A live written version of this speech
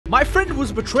My friend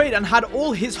was betrayed and had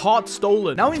all his hearts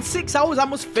stolen. Now in 6 hours, I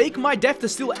must fake my death to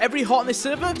steal every heart on this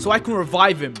server so I can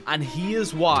revive him. And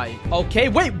here's why. Okay,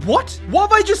 wait, what? What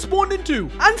have I just spawned into?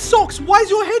 And Socks, why is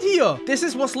your head here? This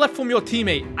is what's left from your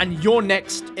teammate, and you're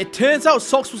next. It turns out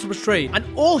Socks was betrayed and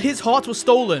all his hearts were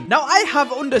stolen. Now I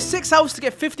have under 6 hours to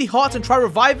get 50 hearts and try to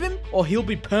revive him, or he'll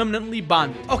be permanently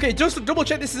banned. Okay, just to double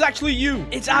check, this is actually you.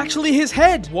 It's actually his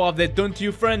head. What have they done to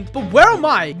you, friend? But where am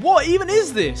I? What even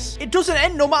is this? It doesn't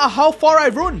end no matter how far I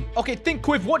run. Okay, think,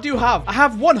 Quiff, what do you have? I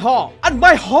have 1 heart, and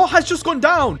my heart has just gone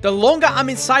down. The longer I'm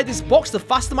inside this box, the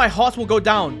faster my heart will go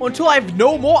down until I have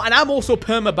no more, and I'm also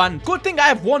perma-banned. Good thing I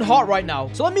have 1 heart right now,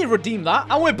 so let me redeem that,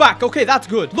 and we're back. Okay, that's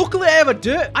good. Luckily, I have a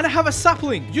dirt, and I have a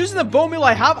sapling. Using the bone meal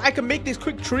I have, I can make this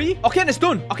quick tree. Okay, and it's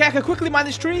done. Okay, I can quickly mine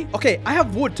this tree. Okay, I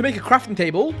have wood to make a crafting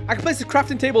table. I can place the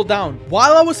crafting table down.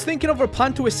 While I was thinking of a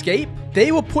plan to escape,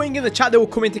 they were putting in the chat they were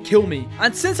coming to kill me.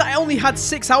 And since I only had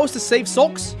 6 hours to save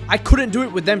Socks, I couldn't do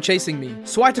it with them chasing me.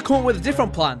 So I had to come up with a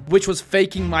different plan, which was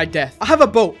faking my death. I have a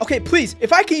boat. Okay, please,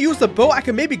 if I can use the boat, I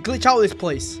can maybe glitch out of this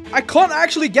place. I can't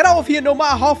actually get out of here no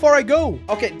matter how far I go.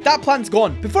 Okay, that plan's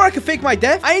gone. Before I can fake my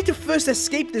death, I need to first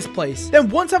escape this place. Then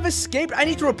once I've escaped, I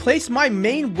need to replace my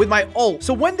main with my alt.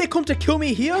 So when they come to kill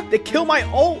me here, they kill my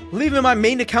alt, leaving my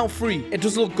main account free. It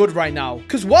does look good right now.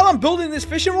 Because while I'm building this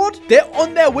fishing rod, they're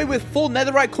on their way with full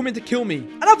netherite coming to kill me.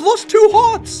 And I've lost 2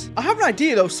 hearts. I have an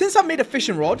idea though. Since I made a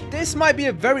fishing rod, this might be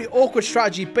a very awkward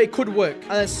strategy, but it could work.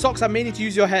 And then Socks, I may need to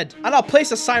use your head. And I'll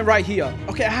place a sign right here.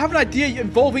 Okay, I have an idea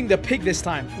involving the pig this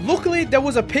time. Luckily, there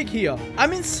was a pig here.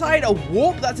 I'm inside a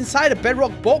warp that's inside a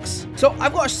bedrock box. So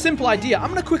I've got a simple idea. I'm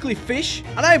going to quickly fish,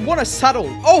 and I want a saddle.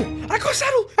 Oh, I got a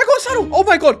saddle. I got a saddle. Oh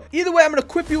my god. Either way, I'm going to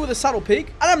equip you with a saddle,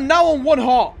 pig. And I'm now on 1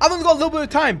 heart. I've only got a little bit of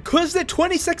time because they're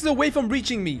 20 seconds away from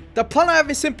reaching me. The plan I have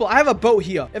is simple. I have a boat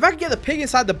here. If I can get the pig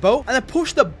inside the boat and then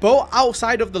push the boat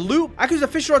outside of the loop, I can use the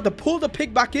fishing rod to pull the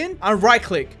pig back in and right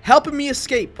click, helping me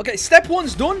escape. Okay, step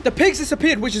 1's done. The pig's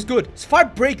disappeared, which is good. So if I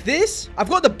break this, I've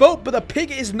got the boat, but the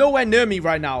pig is nowhere near me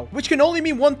right now, which can only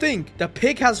mean one thing. The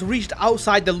pig has reached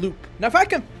outside the loop. Now, if I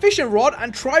can fishing rod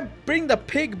and try bring the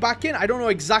pig back in, I don't know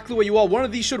exactly where you are. One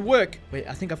of these should work. Wait,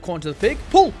 I think I've caught onto the pig.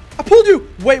 Pull! I pulled you!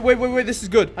 Wait, this is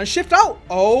good. And shift out.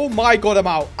 Oh my god, I'm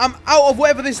out. I'm out of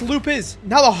whatever this loop is.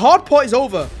 Now the hard part is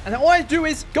over. And all I do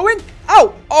is go in,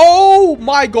 out. Oh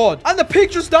my god. And the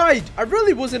pig just died. I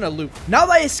really was in a loop. Now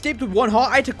that I escaped with 1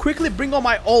 heart, I had to quickly bring on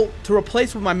my alt to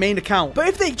replace with my main account. But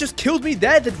if they just killed me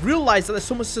there, they'd realize that there's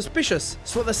someone suspicious.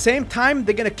 So at the same time,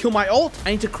 they're gonna kill my alt.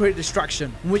 I need to create a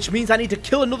distraction, which means I need to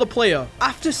kill another player.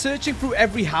 After searching through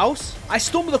every house, I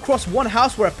stumbled across one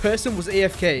house where a person was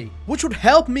AFK, which would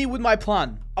help me with my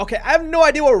plan. Okay, I have no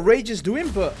idea what Rage is doing,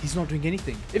 but he's not doing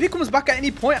anything. If he comes back at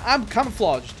any point, I'm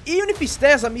camouflaged. Even if he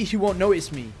stares at me, he won't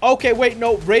notice me. Okay, wait,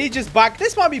 no, Rage is back.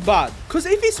 This might be bad, because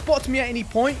if he spots me at any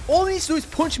point, all he needs to do is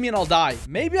punch me and I'll die.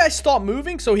 Maybe I start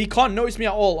moving so he can't notice me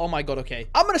at all. Oh my god, okay.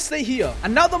 I'm gonna stay here.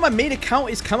 And now that my main account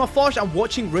is camouflaged and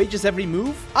watching Rage's every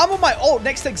move, I'm on my ult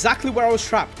next to exactly where I was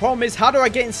trapped. Problem is, how do I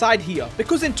get inside here?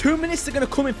 Because in 2 minutes, they're gonna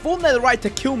come in full netherite to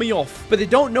kill me off. But they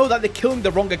don't know that they're killing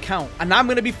the wrong account. And I'm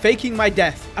gonna be faking my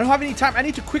death. I don't have any time. I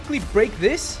need to quickly break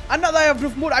this. And now that I have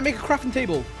enough wood, I make a crafting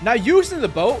table. Now, using the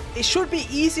boat, it should be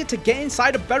easier to get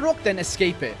inside a bedrock than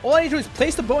escape it. All I need to do is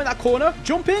place the boat in that corner,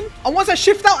 jump in, and once I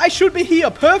shift out, I should be here.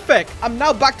 Perfect. I'm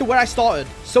now back to where I started.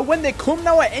 So when they come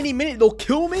now at any minute, they'll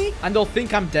kill me and they'll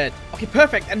think I'm dead. Okay,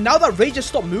 perfect. And now that Rage has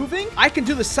stopped moving, I can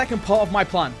do the second part of my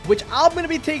plan, which I'm going to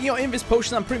be taking your invis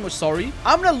potion. I'm pretty much sorry.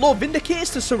 I'm going to lure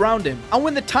Vindicators to surround him. And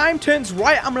when the time turns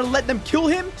right, I'm going to let them kill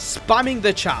him, spamming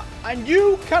the chat. And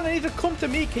you kind of need to come to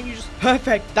me. Can you just...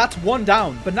 Perfect. That's 1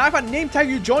 down. But now if I name tag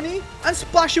you Johnny and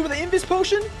splash you with an invis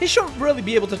potion, he shouldn't really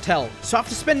be able to tell. So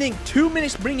after spending 2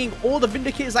 minutes bringing all the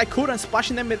Vindicators I could and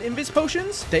splashing them with invis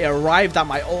potions, they arrived at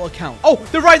my alt account. Oh,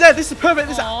 they're right there. This is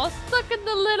perfect. Aw, stuck in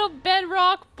the little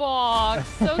bedrock box.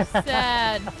 So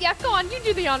sad. Yeah, go on. You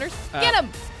do the honors. Get him.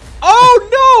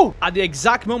 Oh no! At the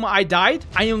exact moment I died,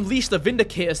 I unleashed the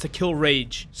Vindicators to kill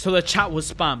Rage. So the chat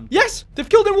was spammed. Yes! They've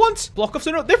killed him once! Block off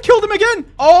no, they've killed him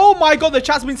again! Oh my god, the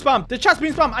chat's been spammed. The chat's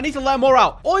been spammed. I need to let more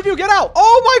out. All of you get out!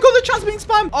 Oh my god, the chat's been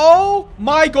spammed! Oh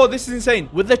my god, this is insane.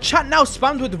 With the chat now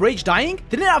spammed with Rage dying,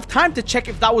 they didn't have time to check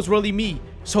if that was really me.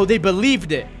 So they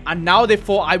believed it, and now they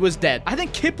thought I was dead. I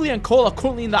think Kipley and Cole are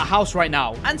currently in that house right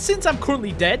now. And since I'm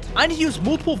currently dead, I need to use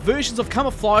multiple versions of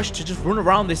camouflage to just run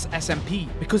around this SMP.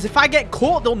 Because if I get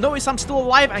caught, they'll notice I'm still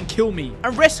alive and kill me.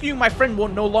 And rescuing my friend will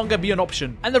no longer be an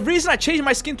option. And the reason I changed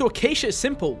my skin to Acacia is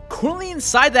simple. Currently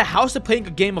inside their house, they're playing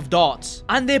a game of darts.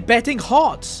 And they're betting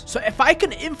hearts. So if I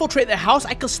can infiltrate their house,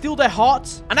 I can steal their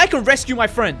hearts. And I can rescue my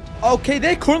friend. Okay,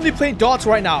 they're currently playing darts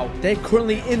right now. They're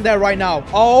currently in there right now.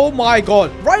 Oh my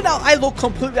god. Right now, I look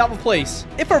completely out of place.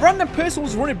 If a random person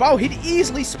was running about, he'd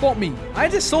easily spot me. I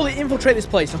had to slowly infiltrate this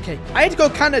place. Okay, I had to go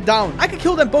kind of down. I could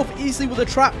kill them both easily with a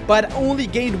trap, but I only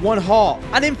gained 1 heart.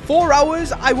 And in 4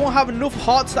 hours, I won't have enough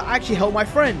hearts to actually help my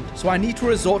friend. So I need to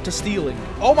resort to stealing.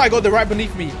 Oh my god, they're right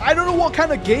beneath me. I don't know what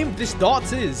kind of game this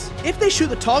darts is. If they shoot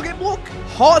the target block,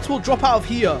 hearts will drop out of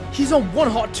here. He's on 1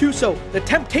 heart too, so the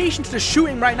temptation to shoot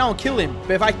him right now and kill him.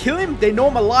 But if I kill him, they know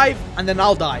I'm alive, and then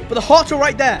I'll die. But the hearts are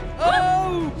right there.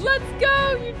 Oh, let's go.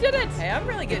 You did it. Hey, I'm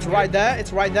really good. It's right there.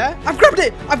 It's right there. I've grabbed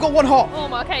it. I've got 1 heart.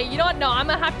 Oh, okay. You know what? No, I'm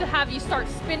going to have you start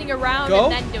spinning around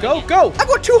and then doing it. Go. I've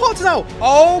got 2 hearts now.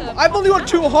 Oh, I've only got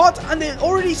 2 hearts, and they're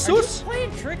already sus. Are you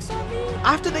playing tricks on me?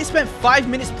 After they spent 5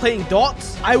 minutes playing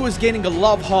darts, I was gaining a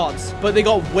lot of hearts, but they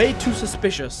got way too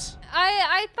suspicious.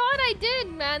 I thought I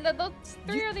did, man. Those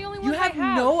 3 are the only ones You I have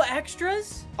have. no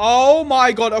extras? Oh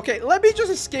my god. Okay, let me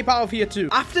just escape out of here too.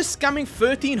 After scamming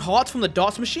 13 hearts from the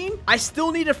darts machine, I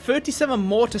still needed 37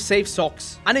 more to save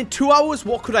socks. And in 2 hours,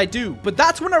 what could I do? But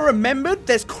that's when I remembered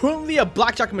there's currently a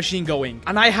blackjack machine going.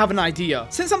 And I have an idea.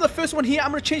 Since I'm the first one here, I'm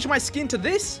going to change my skin to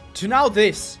this, to now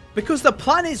this. Because the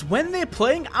plan is when they're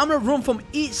playing, I'm going to run from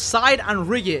each side and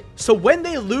rig it. So when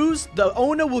they lose, the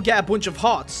owner will get a bunch of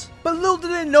hearts. But little did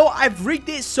they know, I've rigged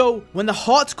it so when the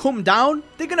hearts come down,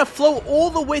 they're going to flow all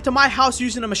the way to my house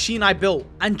using a machine I built.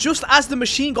 And just as the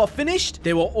machine got finished,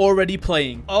 they were already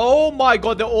playing. Oh my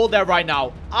god, they're all there right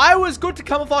now. I was good to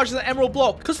camouflage as an emerald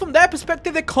block, because from their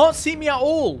perspective, they can't see me at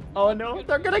all. Oh no,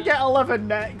 they're gonna get 11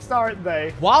 next, aren't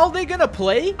they? While they're gonna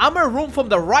play, I'm gonna run from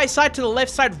the right side to the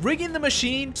left side, rigging the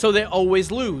machine so they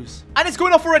always lose. And it's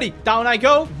going off already. Down I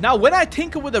go. Now, when I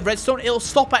tinker with the redstone, it'll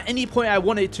stop at any point I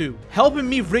want it to, helping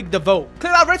me rig the vote.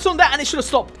 Click that redstone there, and it should have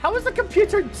stopped. How is the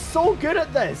computer so good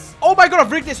at this? Oh my god,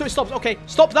 I've rigged it so it stops. Okay,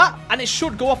 stop that, and it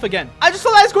should go off again. I just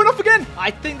saw that it's going off again.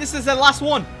 I think this is the last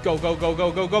one. Go.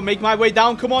 Make my way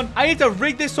down. Come on. I need to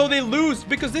rig this so they lose,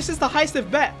 because this is the highest they've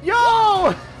bet.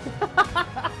 Yo!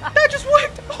 That just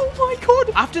worked. Oh my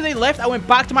god. After they left, I went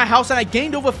back to my house and I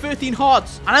gained over 13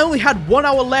 hearts. And I only had 1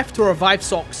 hour left to revive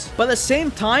socks. But at the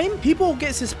same time, people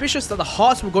get suspicious that the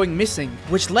hearts were going missing,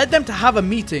 which led them to have a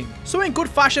meeting. So in good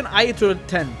fashion, I had to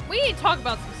attend. We need to talk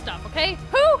about some stuff, okay?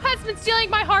 Who has been stealing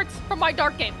my hearts from my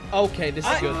dark game? Okay, this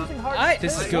is good.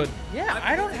 This is good. Yeah,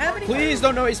 I don't have any. Please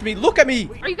don't notice me. Look at me.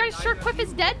 Are you guys sure Quiff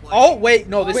is dead? Oh, wait.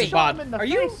 No, this is Shot him bad. in the Are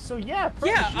you- face, so yeah,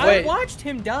 Yeah, Wait. I watched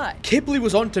him die. Kipley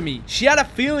was onto me. She had a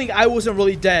feeling I wasn't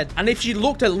really dead. And if she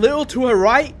looked a little to her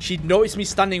right, she'd notice me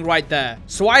standing right there.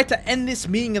 So I had to end this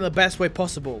meeting in the best way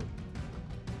possible.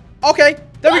 Okay,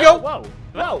 there we go. Whoa.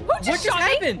 Who What just just shot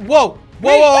me? happened? Whoa.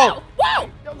 Whoa!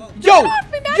 Yo,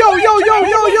 off me, man. yo.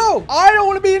 Wait, I don't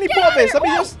want to be any part of this. Let me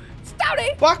just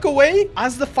Stouty! back away.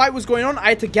 As the fight was going on, I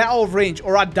had to get out of range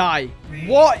or I'd die.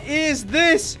 What is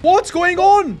this? What's going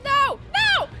on? No!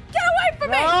 Get away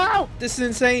from me! No! This is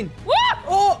insane.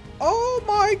 What? Oh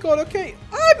my god, okay.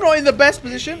 I'm not in the best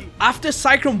position. After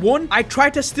Cyclone won, I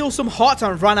tried to steal some hearts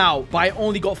and ran out, but I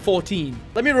only got 14.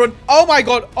 Let me run. Oh my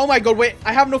god, wait.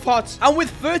 I have enough hearts. And with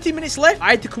 30 minutes left,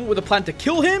 I had to come up with a plan to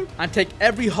kill him and take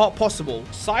every heart possible.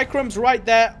 Cyclone's right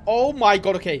there. Oh my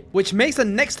god, okay. Which makes the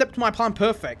next step to my plan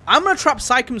perfect. I'm gonna trap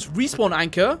Cyclone's respawn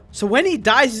anchor, so when he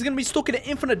dies, he's gonna be stuck in an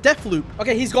infinite death loop.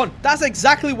 Okay, he's gone. That's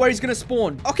exactly where he's gonna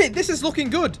spawn. Okay, this is looking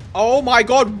good. Oh my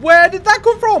god, where did that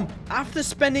come from? After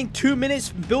spending 2 minutes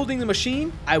building the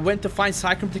machine, I went to find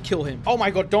Cyclone to kill him. Oh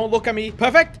my god, don't look at me.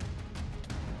 Perfect.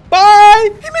 Bye!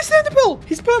 He missed the ender pearl.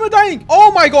 He's perma-dying. Oh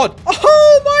my god.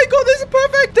 Oh my god, this is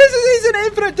perfect. He's an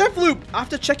infinite death loop.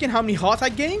 After checking how many hearts I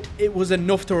gained, it was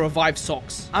enough to revive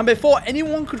socks. And before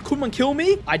anyone could come and kill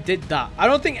me, I did that. I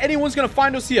don't think anyone's gonna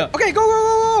find us here. Okay,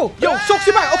 go. Yo, socks,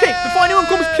 you're back. Okay, before anyone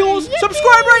comes kill us,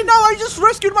 subscribe right now. I just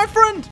rescued my friend.